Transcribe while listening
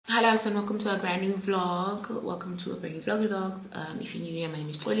Hello and welcome to a brand new vlog. Welcome to a brand new vlog. If you're new here, my name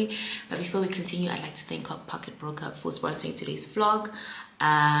is Xoli. But before we continue, I'd like to thank our Pocket Broker for sponsoring today's vlog.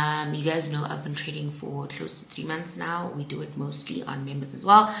 You guys know I've been trading for close to 3 months now. We do it mostly on members as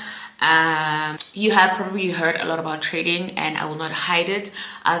well. You have probably heard a lot about trading, and I will not hide it.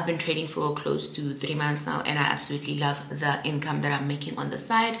 I've been trading for close to 3 months now, and I absolutely love the income that I'm making on the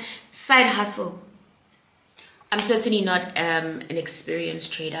side hustle. I'm certainly not an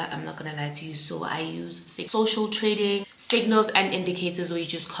experienced trader, I'm not gonna lie to you, so I use social trading, signals and indicators where you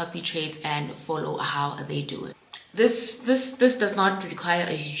just copy trades and follow how they do it. This does not require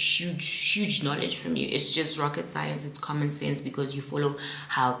a huge knowledge from you. It's just rocket science, it's common sense, because you follow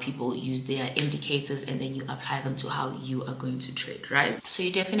how people use their indicators and then you apply them to how you are going to trade, right? So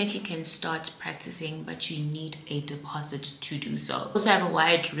you definitely can start practicing, but you need a deposit to do so. We also have a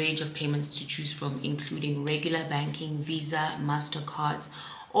wide range of payments to choose from, including regular banking, Visa, MasterCards,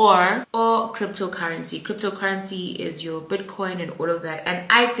 or cryptocurrency. Cryptocurrency is your Bitcoin and all of that, and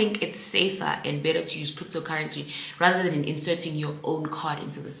I think it's safer and better to use cryptocurrency rather than inserting your own card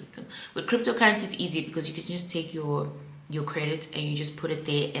into the system. With cryptocurrency, it's easy because you can just take your credit and you just put it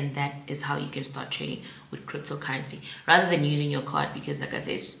there, and that is how you can start trading with cryptocurrency rather than using your card, because like I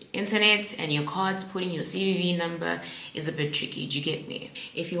said, internet and your cards, putting your CVV number is a bit tricky. Do you get me?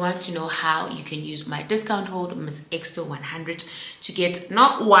 If you want to know how, you can use my discount code Miss Extra 100 to get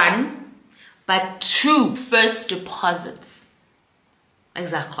not one but 2 first deposits.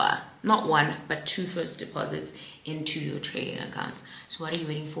 Exactly, not one but 2 first deposits into your trading account. So what are you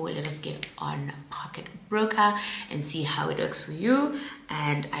waiting for? Let us get on Pocket Broker and see how it works for you,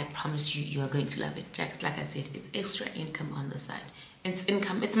 and I promise you, you are going to love it. Just like I said, it's extra income on the side. It's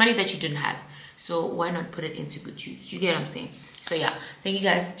income, it's money that you didn't have, so why not put it into good use? You get what I'm saying? So yeah, thank you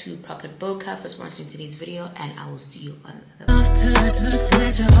guys to Pocket Broker for sponsoring today's video, and I will see you on the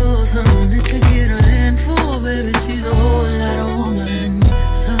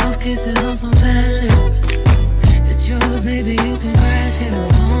maybe you can crash it.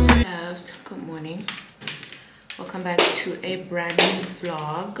 Good morning. Welcome back to a brand new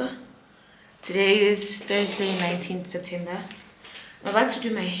vlog. Today is Thursday, 19th September. I'm about to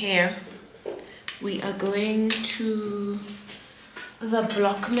do my hair. We are going to the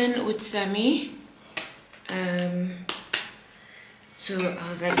Blockman with Sammy. So I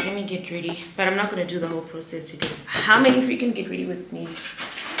was like, let me get ready, but I'm not gonna do the whole process because how many freaking get ready with me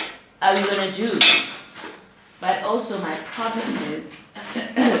are we gonna do? But also my problem is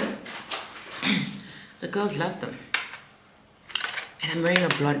the girls love them, and I'm wearing a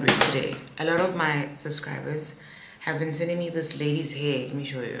blonde wig today. A lot of my subscribers have been sending me this lady's hair. Let me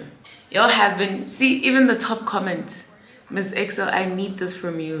show you. Y'all have been, see, even the top comment, Miss XL, I need this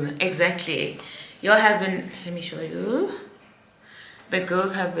from you. Exactly. Y'all have been, let me show you. The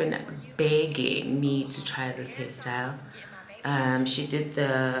girls have been begging me to try this hairstyle. She did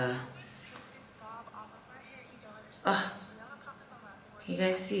the, oh, can you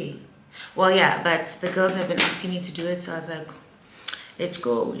guys see? Well, yeah, but the girls have been asking me to do it, so I was like, let's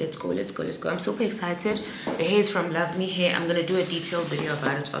go. I'm super excited. The hair is from Love Me Hair. I'm gonna do a detailed video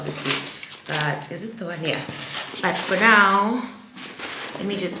about it, obviously, but is it the one? Yeah. But for now, let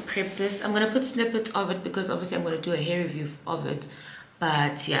me just prep this. I'm gonna put snippets of it because obviously I'm gonna do a hair review of it.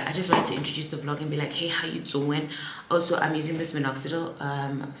 But yeah, I just wanted to introduce the vlog and be like, hey, how you doing? Also, I'm using this minoxidil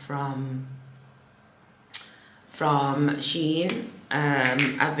from Shein.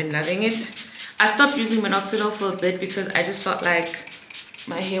 I've been loving it. I stopped using minoxidil for a bit because I just felt like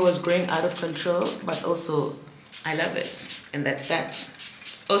my hair was growing out of control, but also I love it, and that's that.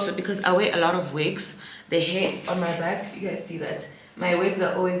 Also, because I wear a lot of wigs, the hair on my back, you guys see that my wigs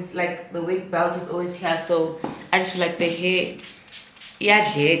are always like, the wig belt is always here, so I just feel like the hair, yeah.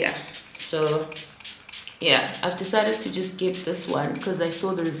 So yeah, I've decided to just get this one because I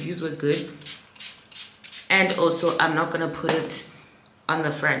saw the reviews were good, and also I'm not gonna put it on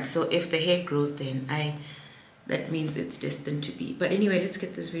the front, so if the hair grows, then that means it's destined to be. But anyway, let's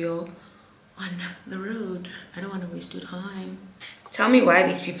get this video on the road. I don't want to waste your time. Tell me why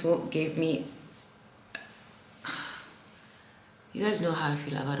these people gave me, you guys know how I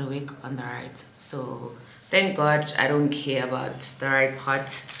feel about a wig on the right, so thank God I don't care about the right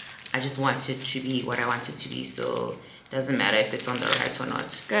part. I just want it to be what I want it to be, so it doesn't matter if it's on the right or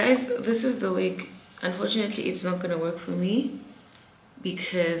not. Guys, this is the wig. Unfortunately, it's not gonna work for me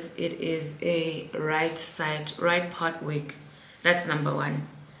because it is a right part wig. That's number one.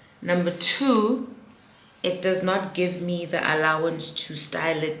 Number two, it does not give me the allowance to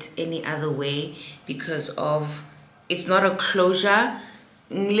style it any other way because of, it's not a closure.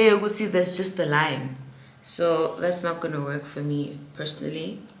 There's just the line. So that's not gonna work for me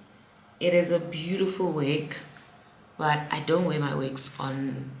personally. It is a beautiful wig, but I don't wear my wigs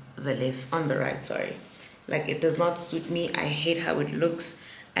on the right, sorry. Like, it does not suit me. I hate how it looks.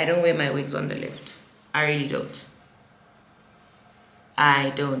 I don't wear my wigs on the left. I really don't. I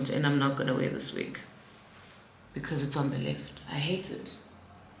don't, and I'm not gonna wear this wig because it's on the left. I hate it.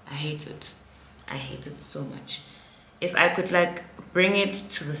 I hate it. I hate it so much. If I could like bring it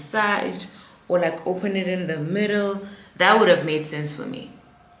to the side or like open it in the middle, that would have made sense for me,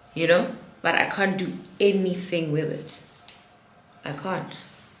 you know? But I can't do anything with it. I can't.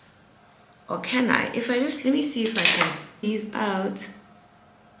 Or can I? If I just, let me see if I can these out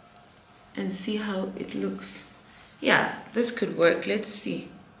and see how it looks. Yeah, this could work. Let's see.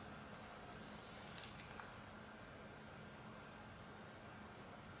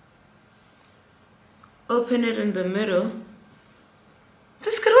 Open it in the middle.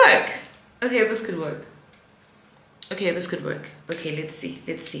 This could work. Okay, this could work. Okay, this could work. Okay, let's see.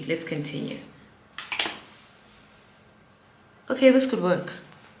 Let's see. Let's continue. Okay, this could work.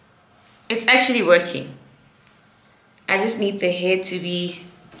 It's actually working. I just need the hair to be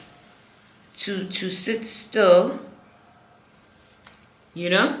to sit still, you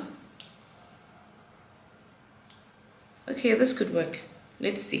know? Okay, this could work.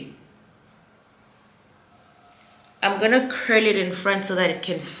 Let's see. I'm gonna curl it in front so that it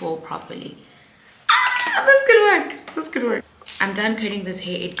can fall properly. Ah, this could work. This could work. I'm done curling this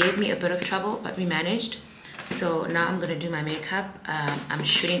hair. It gave me a bit of trouble, but we managed. So now I'm gonna do my makeup. I'm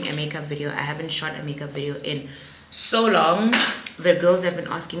shooting a makeup video. I haven't shot a makeup video in so long. The girls have been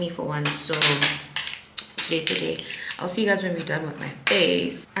asking me for one, so today's the day. I'll see you guys when we're done with my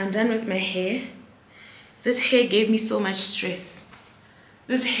face. I'm done with my hair. This hair gave me so much stress.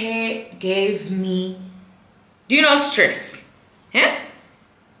 This hair gave me, do you know stress? Yeah?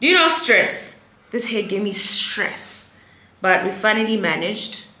 Do you know stress? This hair gave me stress. But we finally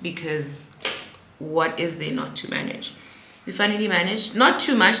managed, because what is there not to manage? We finally managed. Not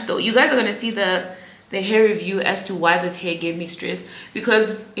too much though. You guys are gonna see the hair review as to why this hair gave me stress,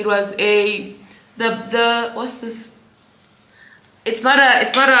 because it was a what's this? It's not a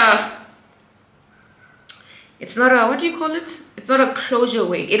what do you call it? It's not a closure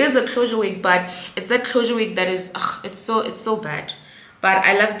wig. It is a closure wig, but it's that closure wig that is it's so bad. But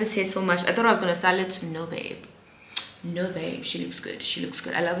I love this hair so much. I thought I was gonna sell it. No babe. No babe, she looks good. She looks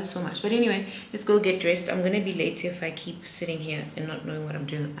good. I love it so much. But anyway, let's go get dressed. I'm gonna be late if I keep sitting here and not knowing what I'm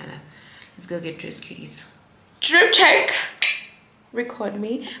doing with my life. Let's go get dressed, cuties. Drip check. Record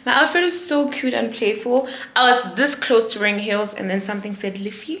me. My outfit is so cute and playful. I was this close to wearing heels, and then something said,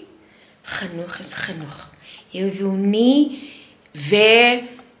 Liffie, genoeg is genoeg. Jy wil nie weer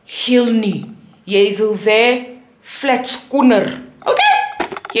heel nie. Jy wil weer flat schooner. Okay?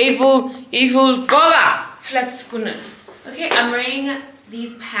 Jy wil goga flat schooner. Okay, I'm wearing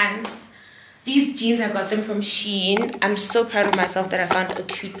these pants. These jeans, I got them from Shein. I'm so proud of myself that I found a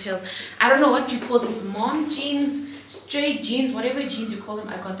cute pair. I don't know what you call these, mom jeans, straight jeans, whatever jeans you call them.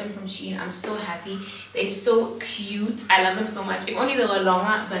 I got them from Shein. I'm so happy. They're so cute. I love them so much. If only they were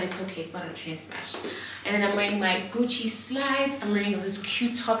longer, but it's okay. It's not a train smash. And then I'm wearing my Gucci slides. I'm wearing this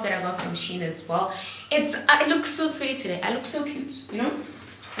cute top that I got from Shein as well. I look so pretty today. I look so cute, you know?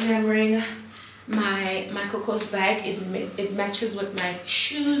 And then I'm wearing my Coco's bag. It matches with my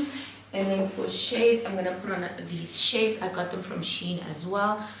shoes. And then for shades, I'm gonna put on these shades. I got them from Shein as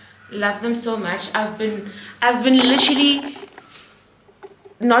well. Love them so much. I've been literally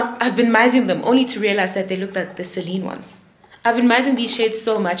I've been mising them only to realize that they look like the Celine ones. I've been mising these shades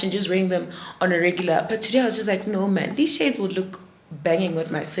so much and just wearing them on a regular. But today I was just like, no man, these shades would look banging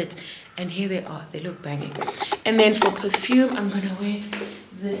with my fit. And here they are. They look banging. And then for perfume, I'm gonna wear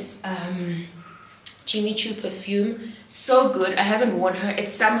this Jimmy Choo perfume. So good. I haven't worn her.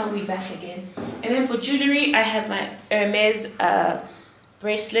 It's summer, we back again. And then for jewelry, I have my Hermes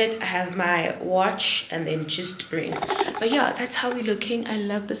bracelet, I have my watch, and then just rings. But yeah, that's how we're looking. I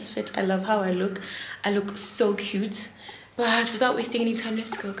love this fit. I love how I look. I look so cute. But without wasting any time,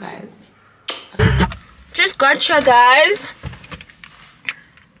 let's go, guys. Just gotcha, guys.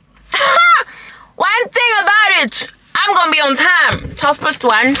 One thing about it, I'm gonna be on time.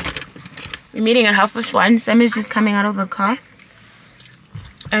 1:30. We're meeting at 1:30. Sam is just coming out of the car.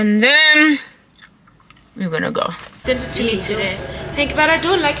 And then we're gonna go. Sent it to me today. Thank you, but I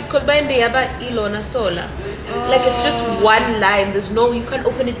don't like it because by about Ilona Sola. Like it's just one line. There's no, you can't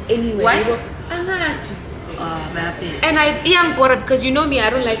open it anywhere. Why? I'm not. Oh, baby. And I young bought it because you know me, I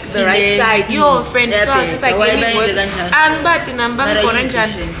don't like the right side. Your friend, so I was just like, let me work.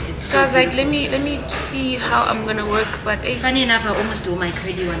 It's So I was like, let me see how I'm gonna work. But funny enough, I almost do my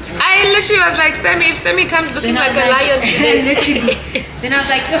curly one. I literally was like, Sammy, if Sammy comes looking like a lion today. Literally. Then I was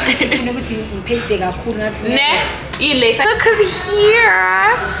like, because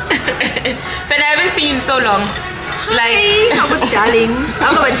here. But I haven't seen you in so long. Like, how about darling?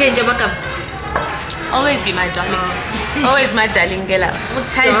 I'm gonna change your makeup. Always be my darling. Always my darling, Gela.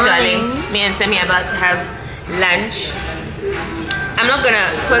 Hi, darlings. Me and Sammy are about to have lunch. I'm not gonna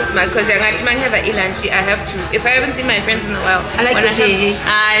post my because I have a lunch. I have to. If I haven't seen my friends in a while, I like to say,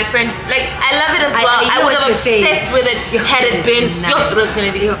 I love it as well. I would have obsessed with it had it been. It was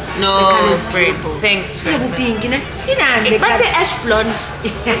gonna be. No, friend. Thanks, friend. But say ash blonde.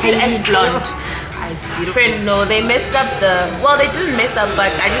 I said ash blonde. It's beautiful. Friend, no, they messed up the. Well, they didn't mess up,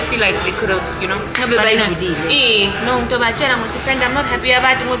 but I just feel like they could have, you know. No, friend, I'm not happy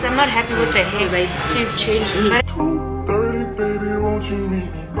about it. I'm not happy with the hair. Please change it. 2:30, baby, won't you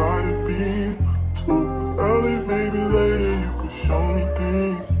meet me by the beam? Too early, baby, later you could show me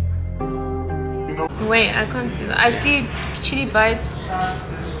things. You know. Wait, I can't see that. I see Chili Bites,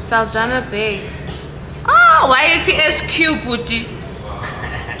 Saldana Bay. Oh, why is it SQ, Putti?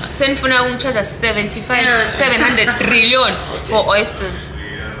 Send for now, charge us 700 trillion for oysters.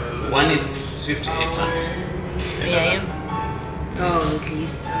 One is 5800. Yeah. Oh, at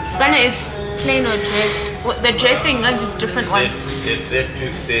least. Ghana is plain or dressed. The dressing is different ones.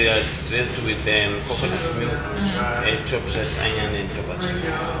 They are dressed with coconut milk, chopped red onion, and tomato.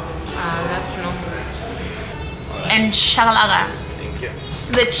 That's normal. And shagalaga. Thank you.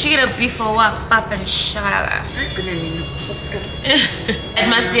 The chicken beef or what? Pap and shagalaga. It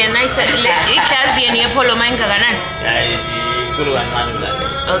must be a nice.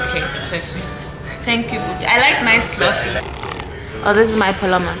 Okay, perfect. Thank you. I like nice glossy. Oh, this is my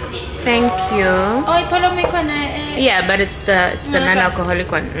paloma. Thank you. Oh, paloma. Yeah, but it's the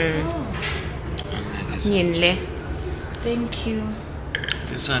non-alcoholic one. Thank you.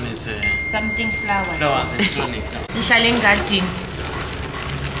 This one is something flowers. Flowers and tonic.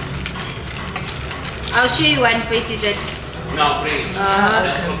 I'll show you one for it. Is it? No, please.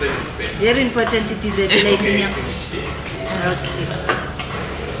 Just open the space. Very important. It is a okay.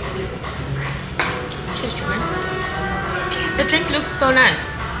 Cheers, Truman. The drink looks so nice.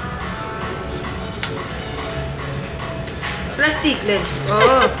 Plastic,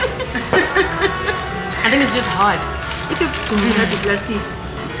 oh. I think it's just hard. It's a plastic.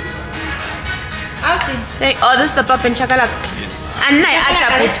 I'll see. Oh, this is the pap and chocolate. Yes. And I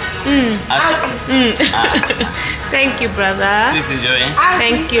put. Acha. Thank you, brother. Please enjoy.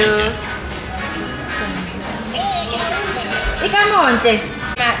 Thank you.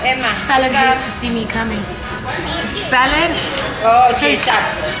 Salad hates to see me coming. Salad? Oh, okay, sharp.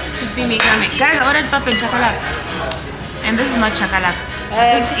 To see me coming. Guys, I ordered pap and chocolate. And this is not chocolate.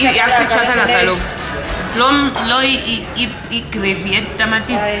 This is actually chocolate. Gravy,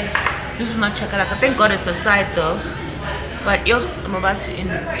 tomatoes. This is not chocolate. Thank God it's a side though. But yo, I'm about to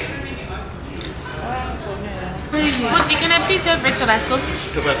end. What, can I please have red Tabasco?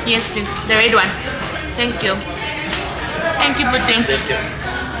 Tabasco. Yes, please. The red one. Thank you. Thank you, Putin. Thank you.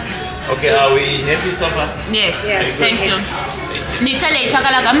 Okay, are we happy so far? Yes, thank you. Nitale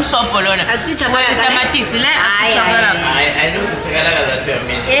chocolate, I'm so polona. I see chocolate. I know the chocolate that you are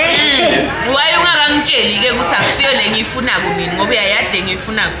meaning. Why you going to tell you go succeed and you funa go mean? Go be a yard and you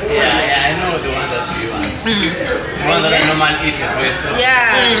funa. Yeah, I know the one that you want. The one that I normally eat is Western.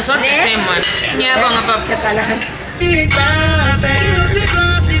 Yeah, it's not the same one. Yeah, bang about chocolate.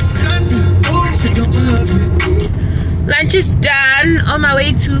 Lunch is done. On my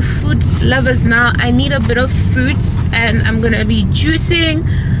way to Food Lovers now. I need a bit of fruits and I'm gonna be juicing,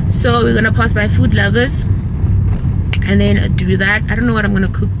 so we're gonna pass by Food Lovers and then do that. I don't know what I'm gonna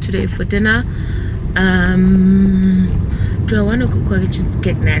cook today for dinner. Do I want to cook or just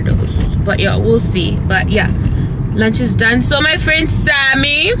get Nando's? But yeah, we'll see. But yeah, lunch is done. So my friend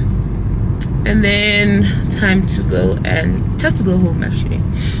Sammy, and then time to go home actually.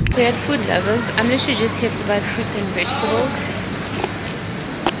 We're at Food Lovers. I'm literally just here to buy fruits and vegetables.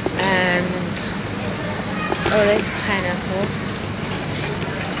 And oh, there's pineapple.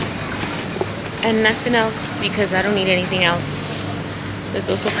 And nothing else because I don't need anything else. There's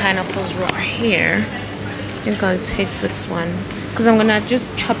also pineapples right here. I think I'll take this one because I'm gonna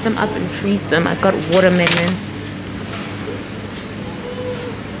just chop them up and freeze them. I got watermelon.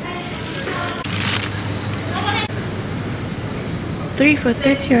 Three for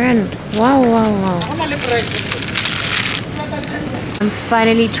 30 rand. Wow. I'm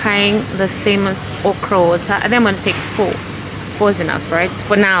finally trying the famous okra water. I think I'm gonna take 4. 4 is enough, right?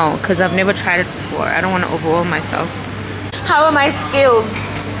 For now, because I've never tried it before. I don't want to overwhelm myself. How are my skills?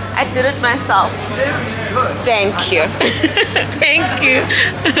 I did it myself. Thank you. Thank you.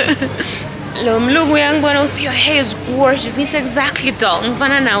 Your hair is gorgeous. It's exactly dog.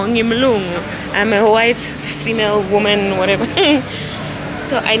 I'm a white female woman, whatever.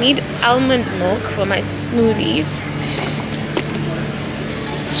 So I need almond milk for my smoothies.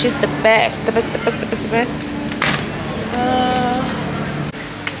 She's the best, the best, the best, the best, the best.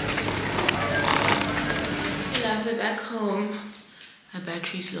 We're back home. My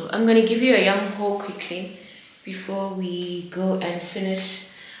battery's low. I'm gonna give you a young haul quickly before we go and finish.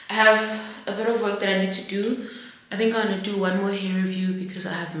 I have a bit of work that I need to do. I think I'm gonna do one more hair review because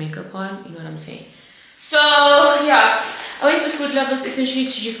I have makeup on, you know what I'm saying. So yeah, I went to Food Lovers essentially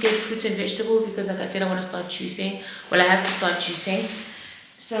to just get fruits and vegetables because like I said, I want to start juicing. Well, I have to start juicing.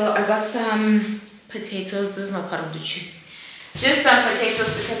 So I got some potatoes. This is not part of the juice. Just some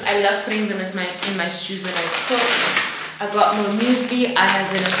potatoes because I love putting them in my stews when I cook. I got more muesli. I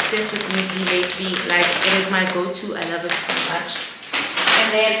have been obsessed with muesli lately. Like, it is my go-to. I love it so much.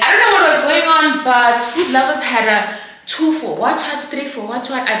 And then, I don't know what was going on, but Food Lovers had a 2 for what, 3 for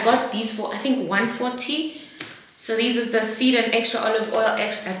what. I got these for, I think, 140. So these is the seed and extra olive oil.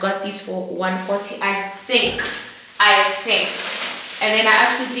 I got these for 140, I think. And then I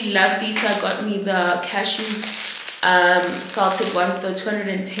absolutely love these. So I got me the cashews salted ones, the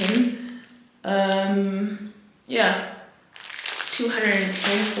 210. Yeah.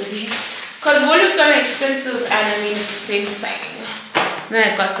 210 for these because Woolworths are expensive and I mean it's the same thing. Then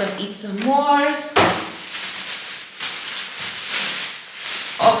I got some eat some more.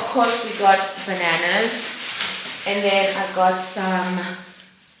 Of course we got bananas and then I got some,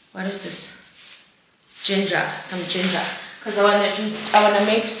 what is this? Ginger, some ginger because I wanna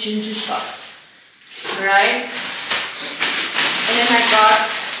make ginger shots, right? And then I got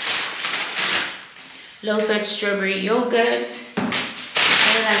low-fat strawberry yogurt.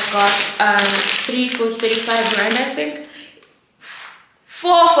 And then I've got 3 for 35 rand, I think.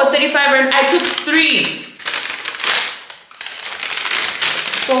 4 for 35 rand. I took 3.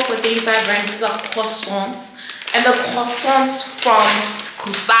 4 for 35 rand. These are croissants. And the croissants from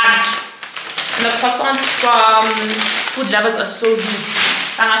Food Lovers are so huge.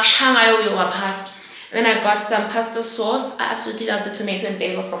 And then I got some pasta sauce. I absolutely love the tomato and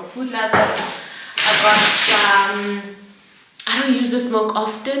basil from Food Lovers. I got some, I don't use this milk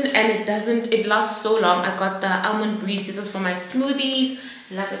often and it lasts so long. I got the almond breeze. This is for my smoothies.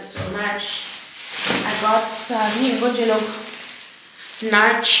 Love it so much. I got some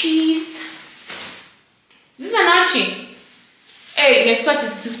nard cheese. This is a nard cheese. Hey, guess what?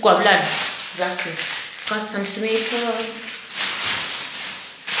 This is squablan. Exactly. Got some tomatoes.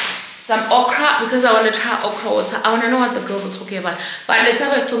 Some okra because I want to try okra water. I want to know what the girls were talking about. But the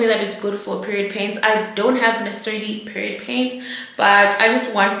therapist told me that it's good for period pains. I don't have necessarily period pains, but I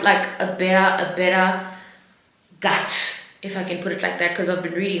just want like a better gut, if I can put it like that, because I've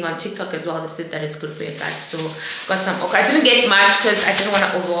been reading on TikTok as well. They said that it's good for your gut. So got some okra. I didn't get much because I didn't want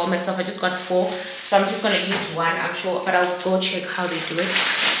to overwhelm myself. I just got 4, so I'm just gonna use 1, I'm sure, but I'll go check how they do it.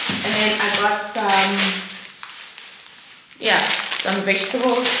 And then I got some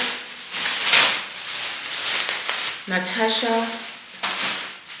vegetables. Natasha.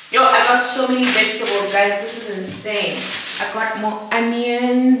 Yo, I got so many vegetables, guys. This is insane. I got more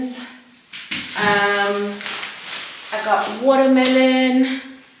onions. I got watermelon.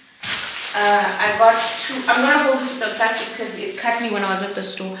 I got 2. I'm gonna hold this with the plastic because it cut me when I was at the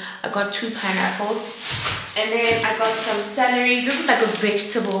store. I got 2 pineapples. And then I got some celery. This is like a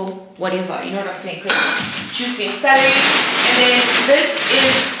vegetable, whatever. You know what I'm saying? Juicing celery. And then this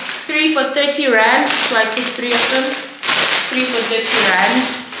is 3 for 30 rand, so I took 3 of them. 3 for 30 rand.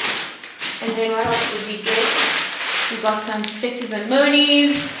 And then what else did we get? We got some fetties and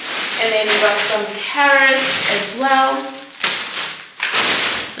monies. And then we got some carrots as well.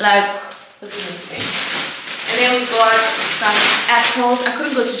 Like, this is insane. And then we got some apples. I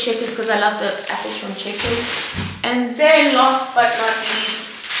couldn't go to Checkers because I love the apples from Checkers. And then last but not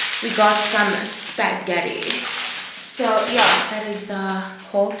least, we got some spaghetti. So yeah, that is the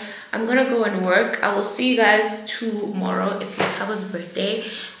haul. I'm gonna go and work. I will see you guys tomorrow. It's Lataba's birthday.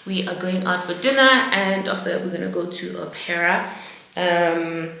 We are going out for dinner, and after that we're gonna go to Opera.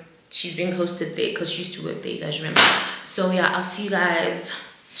 She's being hosted there because she used to work there, you guys remember. So yeah, I'll see you guys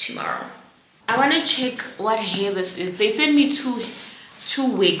tomorrow. I want to check what hair this is. They sent me two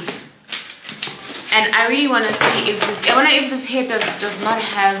wigs, and I really want to see if this, I wonder if this hair does not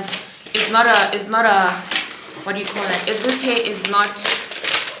have, it's not a what do you call that, if this hair is not,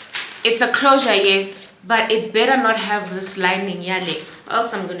 it's a closure, yes, but it better not have this lining, yale, or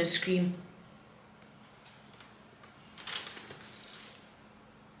else I'm gonna scream.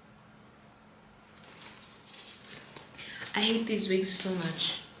 I hate these wigs so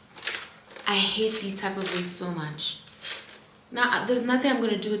much. I hate these type of wigs so much. Now, there's nothing I'm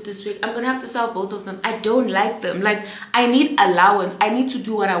going to do with this wig. I'm going to have to sell both of them. I don't like them. Like, I need allowance. I need to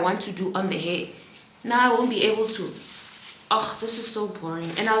do what I want to do on the hair. Now, I won't be able to. Oh, this is so boring.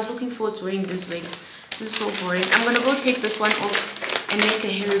 And I was looking forward to wearing these wigs. This is so boring. I'm going to go take this one off and make a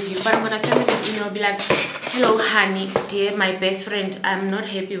hair review. But I'm going to send them an email. Be like, hello, honey, dear, my best friend. I'm not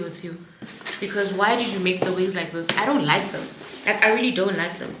happy with you. Because why did you make the wigs like this? I don't like them. Like, I really don't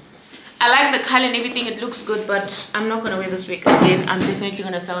like them. I like the color and everything, it looks good, but I'm not gonna wear this wig again. I'm definitely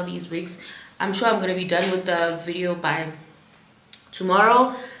gonna sell these wigs. I'm sure I'm gonna be done with the video by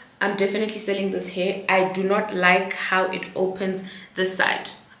tomorrow. I'm definitely selling this hair. I do not like how it opens this side.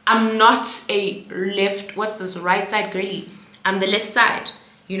 I'm not a left, what's this, right side girly. I'm the left side,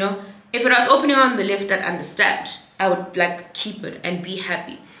 you know. If it was opening on the left, I'd understand. I would like keep it and be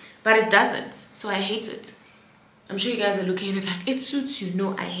happy, but it doesn't, so I hate it. I'm sure you guys are looking at it like, it suits you.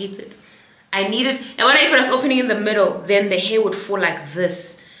 No, I hate it. I need it. And when if it was opening in the middle, then the hair would fall like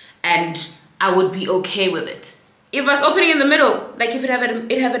this and I would be okay with it. If it was opening in the middle, like if it had a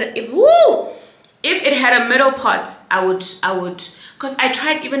middle part, I would, because I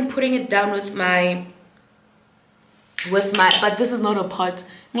tried even putting it down with my, but this is not a pot.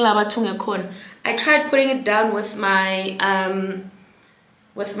 I tried putting it down with my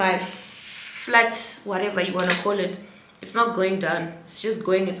flat, whatever you want to call it. It's not going down. It's just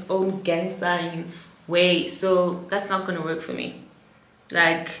going its own gang sign way. So that's not going to work for me.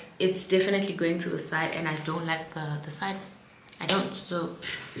 Like, it's definitely going to the side and I don't like the side. I don't. So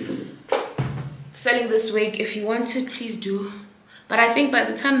selling this wig, if you want it, please do. But I think by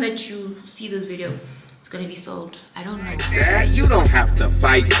the time that you see this video, it's going to be sold. I don't like that. You don't have to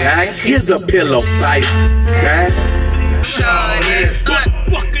fight that. Here's a pillow fight that.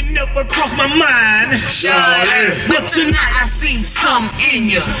 What could never cross my mind, but tonight I see something in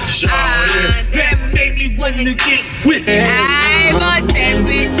you that made me want to get with it. My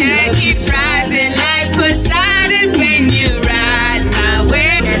temperature keeps rising like Poseidon when you rise my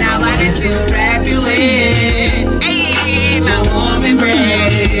way, and I wanted to wrap you in, hey, my warm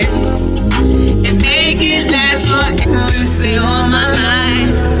embrace, and make it last forever. You stay on my mind,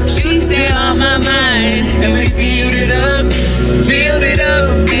 you stay on my mind, and we build it up, build it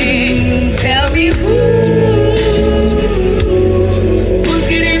up. Tell me who's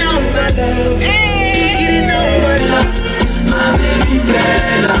getting on my love? Who's getting on my love? My baby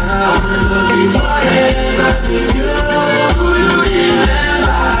Bella, forever.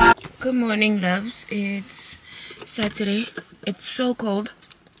 Good morning, loves. It's Saturday. It's so cold.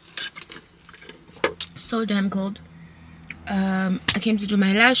 So damn cold. I came to do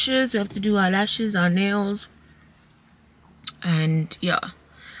my lashes. We have to do our lashes, our nails. And yeah, I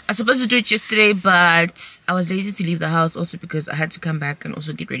was supposed to do it yesterday, but I was lazy to leave the house, also because I had to come back and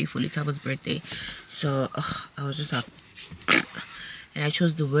also get ready for Litaba's birthday. So I was just up, and I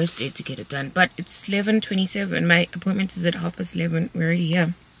chose the worst day to get it done. But it's 11:27. My appointment is at 11:30. We're already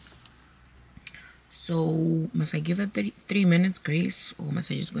here. So must I give it 3 minutes grace, or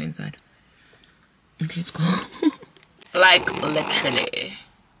must I just go inside? Okay, let's go. Like literally.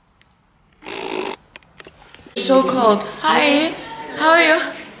 So cold. Hi, how are you?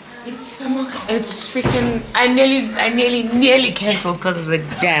 It's freaking. I nearly canceled because I was like,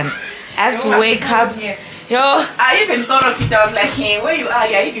 damn, I have to wake up. Yo, I even thought of it. I was like, hey, where you are?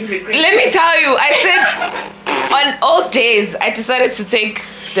 You're even regretting. let me tell you, I said on all days I decided to take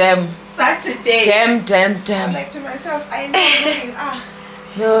Saturday. Damn. I'm like to myself, I know where you are.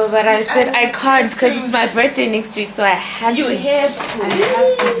 No, but I said I can't because it's my birthday next week, so I have to. You have to. I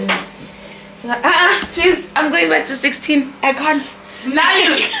have to do it. So please, I'm going back to 16. I can't. Now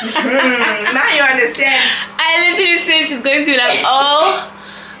you understand. I literally said she's going to be like, oh,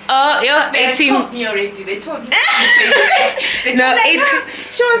 you're 18. They told me already. They told me to say it. No, 18.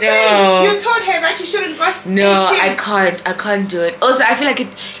 She was saying you told her that you shouldn't go. No, 18. I can't do it. Also, I feel like it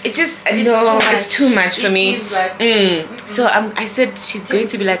just it's too much for me. Like, So I said she's going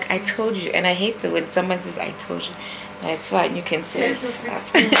to be like, I told you, and I hate that when someone says I told you. But it's fine, you can say it.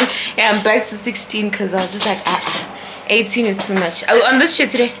 Yeah, I'm back to 16 because I was just like, 18 is too much. Are we on this shit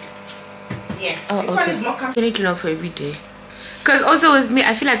today? Yeah. Oh, this okay. one is more comfortable. Definitely not for every day. Because also with me,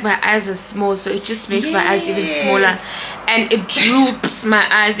 I feel like my eyes are small, so it just makes my eyes even smaller, and it droops my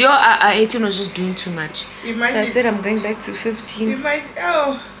eyes. Your 18 was just doing too much. Imagine, so I said I'm going back to 15.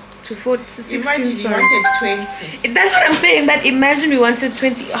 Imagine, to 16. Imagine you wanted 20. That's what I'm saying. That imagine we wanted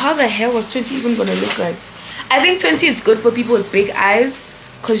 20. How the hell was 20 even gonna look like? I think 20 is good for people with big eyes,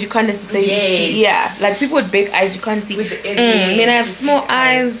 because you can't necessarily see. Yeah, like people with big eyes, you can't see. With the when I have small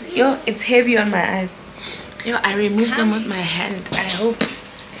eyes, it's heavy on my eyes. Yo, I removed them with my hand. I hope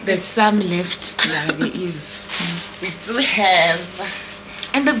there's some left. Yeah, there is. We do have.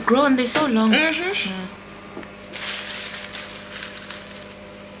 And they've grown. They're so long.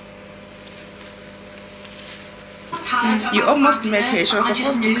 You almost met her. She was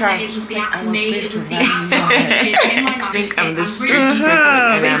supposed to come. She was like, I was going to run. I think I'm the strict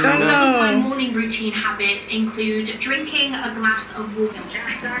person. They don't know. My morning routine habits include drinking a glass of water.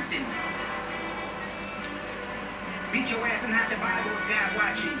 Beat your ass and hide the Bible, God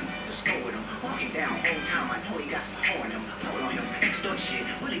watching. Let's go with him. Walking down whole time. I know he got some horn him. Pull on him. Extort shit.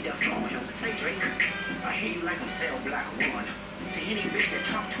 Really the flow on him. Say Drake. I hate you like a cell block one. To any bitch that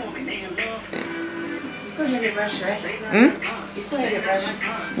talk to him and they in love. You still have your brush, right? You still have your brush?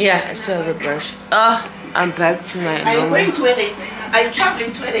 Yeah, I still have a brush. Oh, I'm back to my Are you normal. going to where they? Are you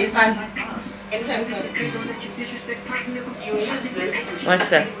traveling to where they sun? Anytime soon? You use this. What's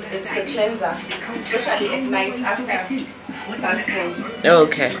that? It's the cleanser, especially at night after sunscreen. Oh,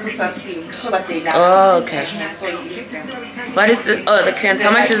 okay. Put sunscreen so that they last. Oh, okay. So you use them. What is the? Oh, the cleanse.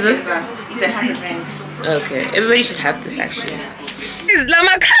 How much is this? It's 100 rand. Okay, everybody should have this actually. It's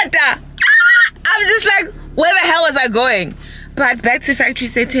Lamakata. I'm just like, where the hell was I going? But back to factory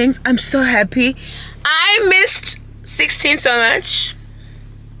settings. I'm so happy. I missed 16 so much.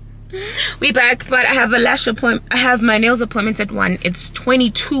 We back, but I have a lash appointment. I have my nails appointment at 1. It's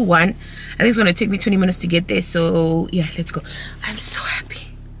 22:1. I think it's gonna take me 20 minutes to get there. So yeah, let's go. I'm so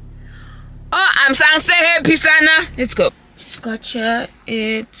happy. Oh, I'm so happy, Sana. Let's go. Gotcha.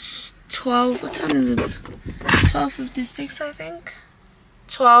 It's 12. What time is it? 12:56, I think.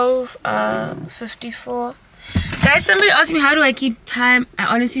 12:54. Guys, somebody asked me how do I keep time. I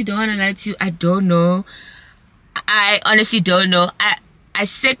honestly don't want to lie to you. I don't know. I honestly don't know. I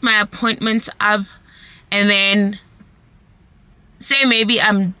set my appointments up, and then say maybe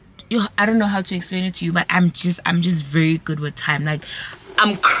I don't know how to explain it to you, but I'm just very good with time. Like,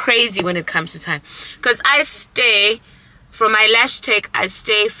 I'm crazy when it comes to time, because I stay from my lash tech. I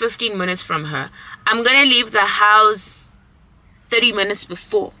stay 15 minutes from her. I'm gonna leave the house 30 minutes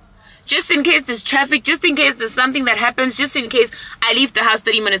before, just in case there's traffic, just in case there's something that happens, just in case I leave the house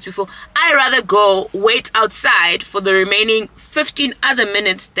 30 minutes before. I rather go wait outside for the remaining 15 other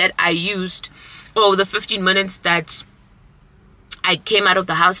minutes that I used, or the 15 minutes that I came out of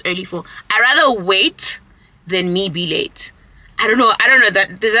the house early for. I rather wait than me be late. I don't know.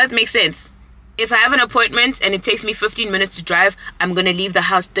 Does that make sense? If I have an appointment and it takes me 15 minutes to drive, I'm gonna leave the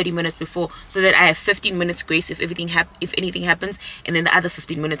house 30 minutes before, so that I have 15 minutes grace if anything happens, and then the other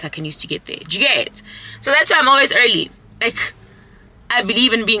 15 minutes I can use to get there. Do you get it? So that's why I'm always early. Like, I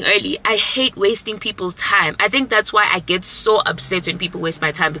believe in being early. I hate wasting people's time. I think that's why I get so upset when people waste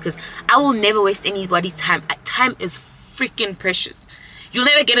my time, because I will never waste anybody's time. Time is freaking precious. You'll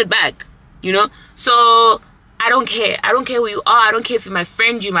never get it back, you know? So I don't care. I don't care who you are. I don't care if you're my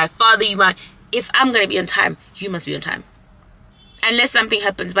friend, you're my father, if I'm gonna be on time, you must be on time. Unless something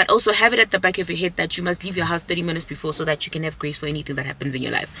happens, but also have it at the back of your head that you must leave your house 30 minutes before, so that you can have grace for anything that happens in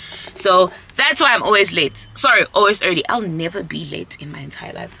your life. So that's why I'm always late. Sorry, always early. I'll never be late in my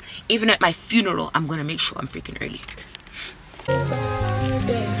entire life. Even at my funeral, I'm gonna make sure I'm freaking early.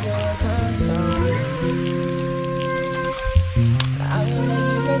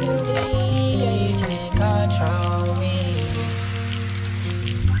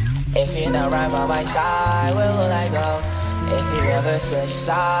 If you're not right by my side, where will I go? If you ever switch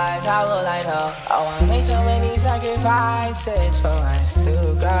sides, how will I know? Oh, I made so many sacrifices for us to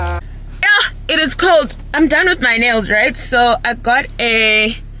go. Yeah, it is cold. I'm done with my nails, right? So I got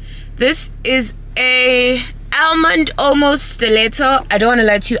this is a almond almost stiletto. I don't want to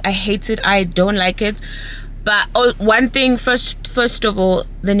lie to you, I hate it. I don't like it. But one thing first of all,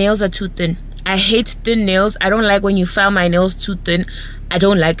 the nails are too thin. I hate thin nails. I don't like when you file my nails too thin. I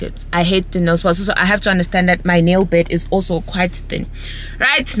don't like it. I hate thin nails. So I have to understand that my nail bed is also quite thin.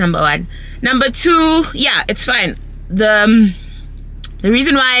 Right? Number 1. Number 2, yeah, it's fine. The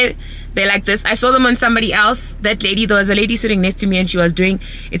reason why they like this, I saw them on somebody else. That lady, there was a lady sitting next to me and she was doing,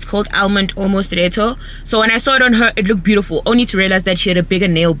 it's called almond almost reto. So when I saw it on her, it looked beautiful, only to realize that she had a bigger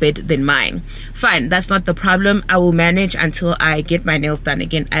nail bed than mine. Fine, that's not the problem. I will manage until I get my nails done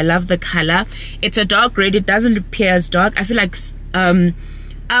again. I love the color. It's a dark red. It doesn't appear as dark. I feel like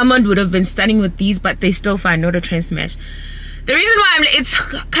almond would have been stunning with these, but they still fine. Not a train smash. The reason why it's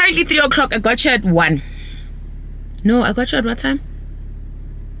currently 3 o'clock. I got you at 1. No, I got you at what time?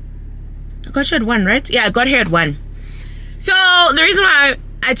 I got you at 1, right? Yeah, I got here at 1. So the reason why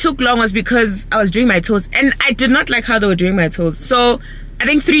I took long was because I was doing my toes, and I did not like how they were doing my toes. So I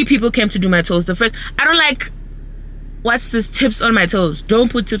think 3 people came to do my toes. The first, I don't like what's this, tips on my toes?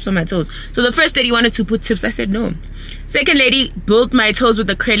 Don't put tips on my toes. So the first lady wanted to put tips. I said no. Second lady built my toes with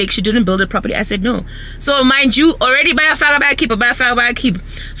acrylic. She didn't build it properly. I said no. So mind you, already buy a keep.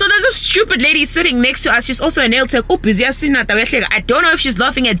 So there's a stupid lady sitting next to us. She's also a nail tech. I don't know if she's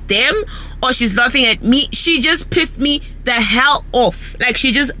laughing at them or she's laughing at me. She just pissed me the hell off. Like,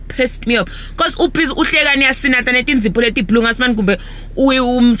 she just pissed me off. Because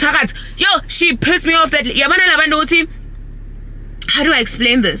yo, she pissed me off that. How do I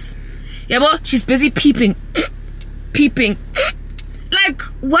explain this? She's busy peeping. Peeping. Like,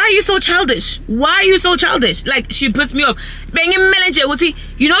 why are you so childish? Why are you so childish? Like, she pissed me off.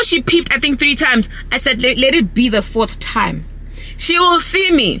 You know, she peeped I think 3 times. I said, let it be the 4th time. She will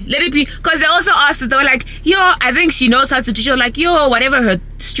see me. Let it be. Because they also asked it. They were like, yo, I think she knows how to teach. Like, yo, whatever her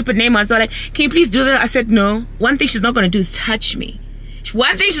stupid name was. They were like, can you please do that? I said, no. One thing she's not going to do is touch me.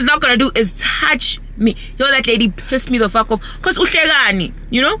 One thing she's not gonna do is touch me. Yo, that lady pissed me the fuck off. Cause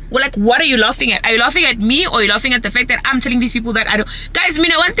you know, we're like, what are you laughing at? Are you laughing at me, or are you laughing at the fact that I'm telling these people that I don't? Guys,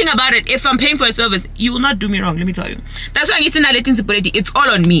 one thing about it, if I'm paying for a service, you will not do me wrong. Let me tell you. That's why it's all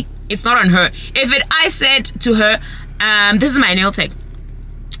on me. It's not on her. I said to her, this is my nail tech.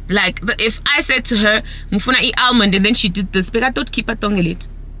 Like, if I said to her, Mufuna e almond, and then she did this,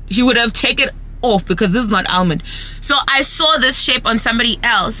 she would have taken off because this is not almond. So I saw this shape on somebody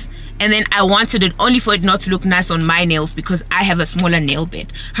else, and then I wanted it only for it not to look nice on my nails because I have a smaller nail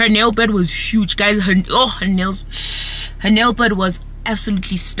bed. Her nail bed was huge, guys. Her nail bed was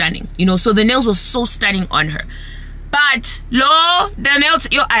absolutely stunning, you know. So the nails were so stunning on her. But the nails,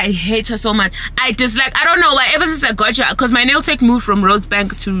 I hate her so much. I don't know why, ever since I got her, because my nail tech moved from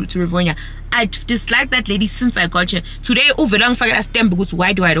Rosebank to Rivonia. I dislike that lady since I got her. Today, because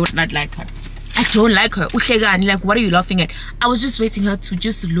why do I not like her? I don't like her. Like, what are you laughing at? I was just waiting her to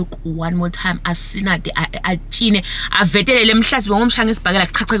just look one more time. I'm so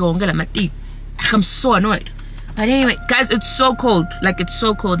annoyed. But anyway, guys, it's so cold. Like, it's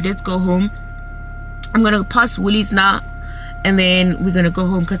so cold. Let's go home. I'm gonna pass Woolies now, and then we're gonna go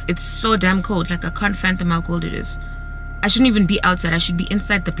home because it's so damn cold. Like, I can't fathom how cold it is. I shouldn't even be outside. I should be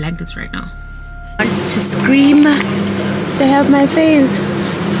inside the blankets right now. I want to scream. They have my face.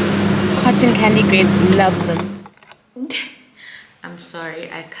 Cotton candy grades, love them. I'm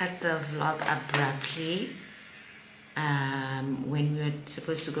sorry, I cut the vlog abruptly when we were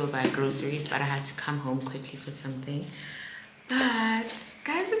supposed to go buy groceries, but I had to come home quickly for something. But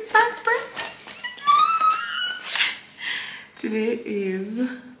guys, it's my birthday. Today is,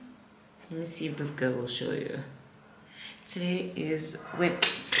 let me see if this girl will show you. Today is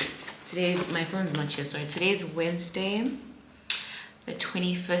my phone's not here, sorry. Today is Wednesday, the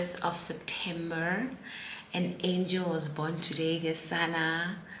 25th of September. An angel was born today,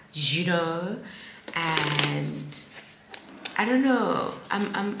 Gesana, Juno, and I don't know.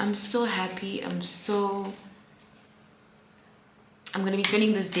 I'm so happy. I'm gonna be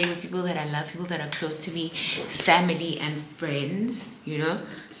spending this day with people that I love, people that are close to me, family and friends, you know.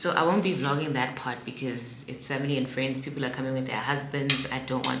 So I won't be vlogging that part because it's family and friends. People are coming with their husbands. I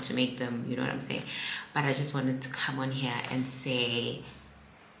don't want to make them, you know what I'm saying. But I just wanted to come on here and say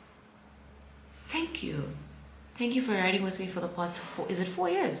thank you. Thank you for riding with me for the past 4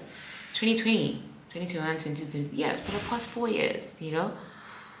 years? 2020, 2021, 2022. Yes, for the past 4 years, you know.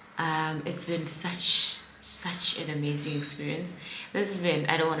 It's been such an amazing experience. This has been,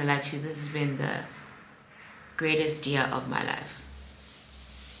 I don't want to lie to you, this has been the greatest year of my life.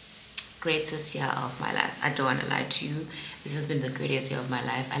 Greatest year of my life. I don't want to lie to you. This has been the greatest year of my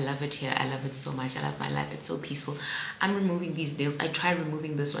life. I love it here. I love it so much. I love my life. It's so peaceful. I'm removing these nails. I tried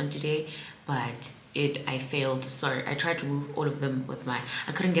removing this one today, but I failed. Sorry, I tried to remove all of them with I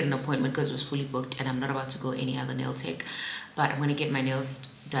couldn't get an appointment because it was fully booked, and I'm not about to go any other nail tech. But I'm gonna get my nails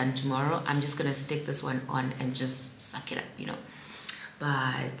done tomorrow. I'm just gonna stick this one on and just suck it up, you know.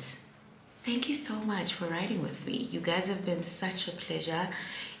 But thank you so much for riding with me. You guys have been such a pleasure.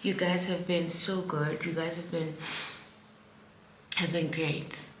 You guys have been so good. You guys have been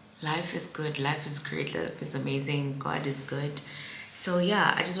great. Life is good. Life is great. Life is amazing. God is good. So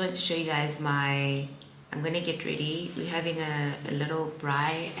yeah, I just wanted to show you guys I'm gonna get ready. We're having a little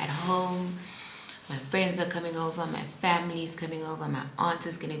braai at home. My friends are coming over, my family is coming over, my aunt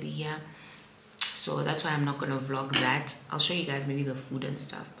is gonna be here. So that's why I'm not gonna vlog that. I'll show you guys maybe the food and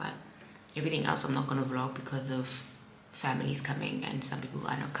stuff, but everything else I'm not gonna vlog because of families coming and some people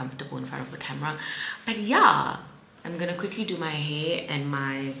are not comfortable in front of the camera. But yeah, I'm gonna quickly do my hair and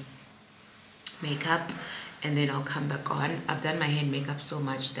my makeup, and then I'll come back on. I've done my hair and makeup so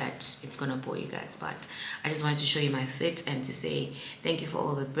much that it's gonna bore you guys, but I just wanted to show you my fit and to say thank you for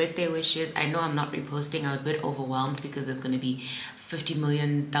all the birthday wishes. I know I'm not reposting. I'm a bit overwhelmed because there's gonna be 50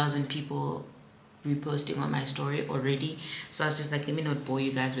 million thousand people reposting on my story already, so I was just like, let me not bore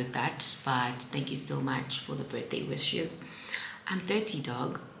you guys with that. But thank you so much for the birthday wishes. I'm 30,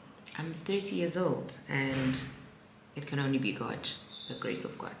 dog. I'm 30 years old, and it can only be God, the grace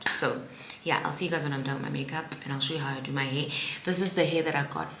of God. So yeah, I'll see you guys when I'm done with my makeup, and I'll show you how I do my hair. This is the hair that I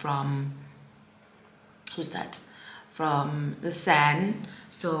got from, who's that? From the San.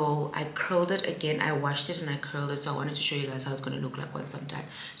 So I curled it again. I washed it and I curled it. So I wanted to show you guys how it's going to look like once I'm done.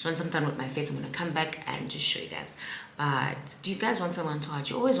 So once I'm done with my face, I'm going to come back and just show you guys. But do you guys want some montage?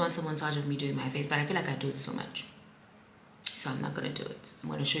 You always want some montage of me doing my face, but I feel like I do it so much, so I'm not going to do it. I'm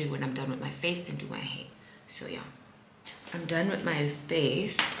going to show you when I'm done with my face and do my hair. So yeah, I'm done with my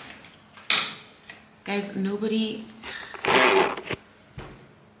face. Guys, nobody,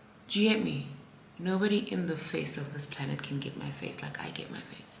 do you get me? Nobody in the face of this planet can get my face like I get my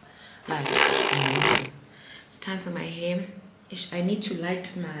face. Like, it's time for my hair. I need to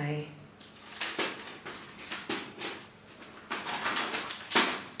light my,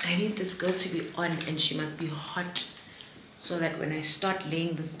 I need this girl to be on, and she must be hot, so that when I start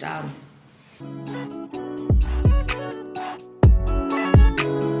laying this down,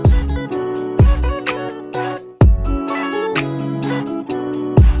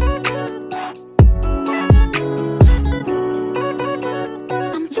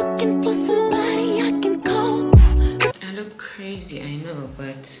 I know,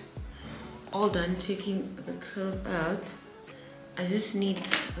 but all done taking the curls out. I just need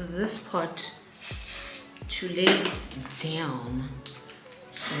this part to lay down.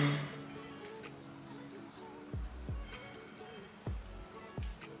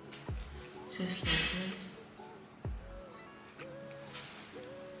 So just like that.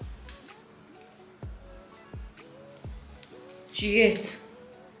 Do you get?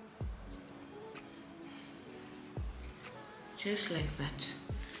 Just like that.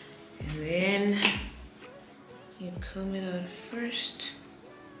 And then you comb it out first.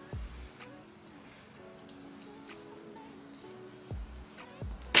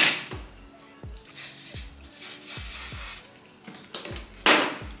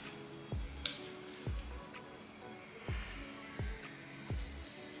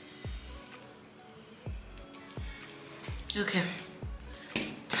 Okay,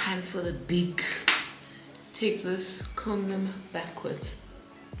 time for the big. Take this, comb them backwards.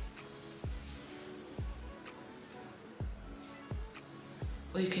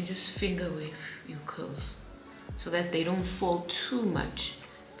 Or you can just finger wave your curls so that they don't fall too much.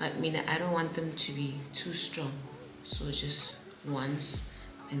 But I don't want them to be too strong. So just once,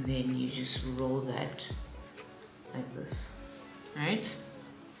 and then you just roll that like this. Right?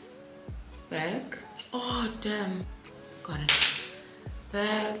 Back. Oh damn. Got it.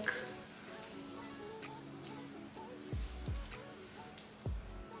 Back.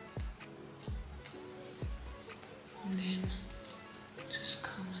 And then just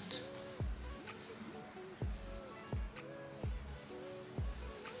comb it.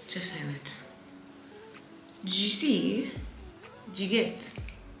 Just like that. Did you see? Did you get?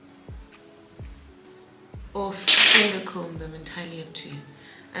 Or finger comb them, entirely up to you.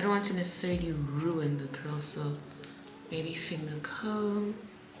 I don't want to necessarily ruin the curl, so maybe finger comb.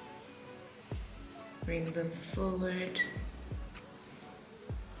 Bring them forward.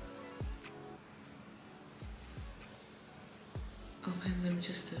 Open them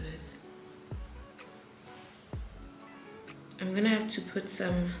just a bit. I'm gonna have to put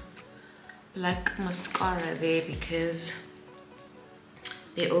some black mascara there because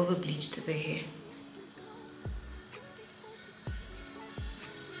they over bleached the hair.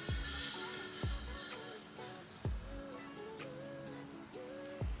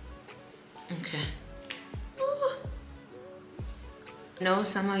 Okay. Ooh. I know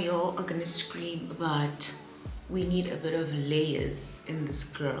some of y'all are gonna scream, but we need a bit of layers in this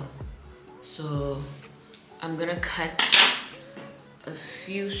girl. So I'm gonna cut a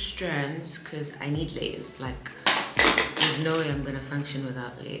few strands because I need layers. Like, there's no way I'm gonna function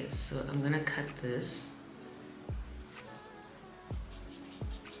without layers. So I'm gonna cut this.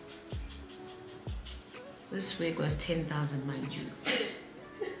 This wig was 10,000, mind you.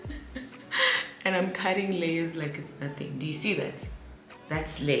 And I'm cutting layers like it's nothing. Do you see that?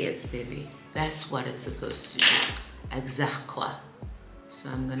 That's layers, baby. That's what it's supposed to do. Exactly. So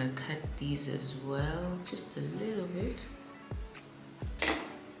I'm gonna cut these as well, just a little bit.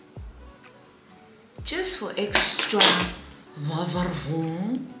 Just for extra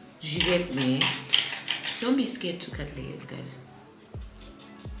vavarvoom. You get me? Don't be scared to cut layers, guys.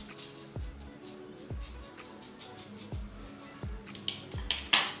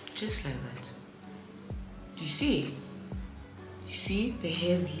 Just like that. Do you see? You see the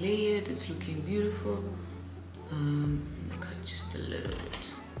hair's layered, it's looking beautiful. Cut just a little bit.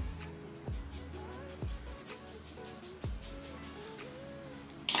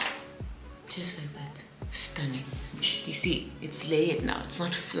 Just like that. Stunning. You see, it's layered now. It's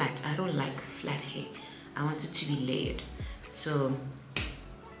not flat. I don't like flat hair. I want it to be layered. So,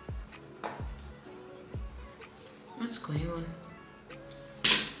 what's going on?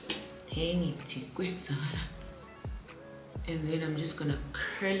 And then I'm just gonna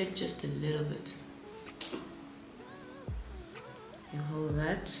curl it just a little bit. You hold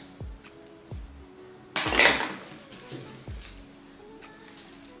that.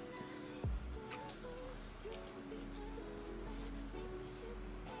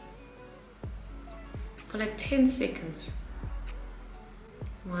 For like 10 seconds.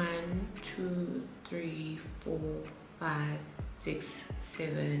 1, 2, 3, 4, 5, 6,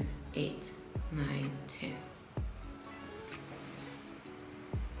 7, 8, 9, 10.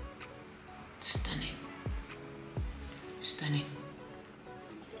 Stunning. Stunning.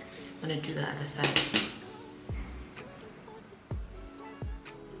 I'm gonna do the other side.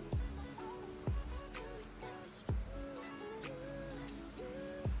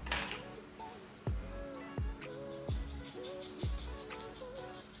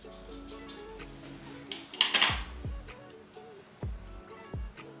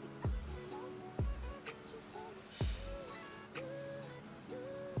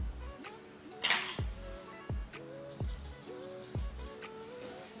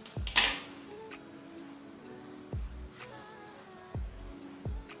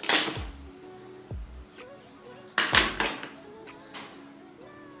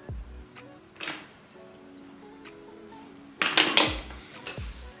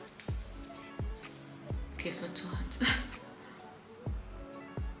 Careful, too hot.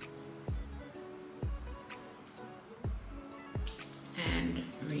 And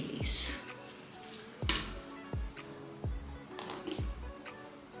release.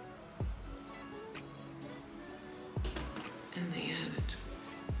 And there you have it.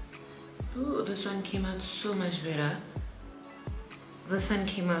 Oh, this one came out so much better. This one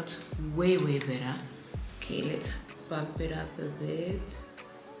came out way better. Okay, let's buff it up a bit.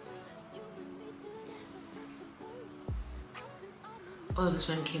 Oh, this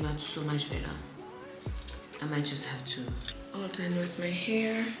one came out so much better. I might just have to all done with my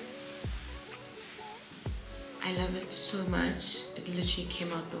hair. I love it so much. It literally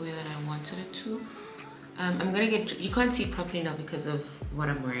came out the way that I wanted it to. I'm gonna get, you can't see properly now because of what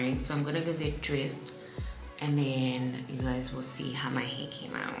I'm wearing, so I'm gonna go get dressed and then you guys will see how my hair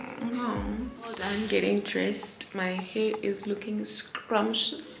came out. All done getting dressed. My hair is looking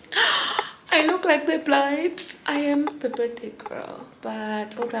scrumptious. I look like the bride. I am the birthday girl,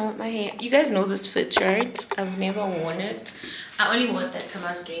 but all done with my hair. You guys know this fit, right? I've never worn it. I only wore it that time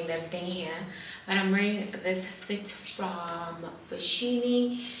I was doing that thing here. But I'm wearing this fit from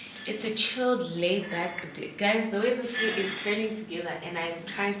Foschini. It's a chilled, laid back. Guys, the way this hair is curling together and I'm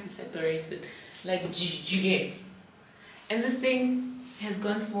trying to separate it like Juliet. And this thing has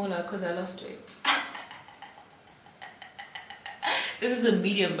gone smaller because I lost weight. This is a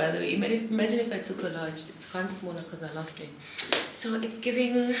medium, by the way. Imagine if I took a large. It's gone smaller because I lost weight. So it's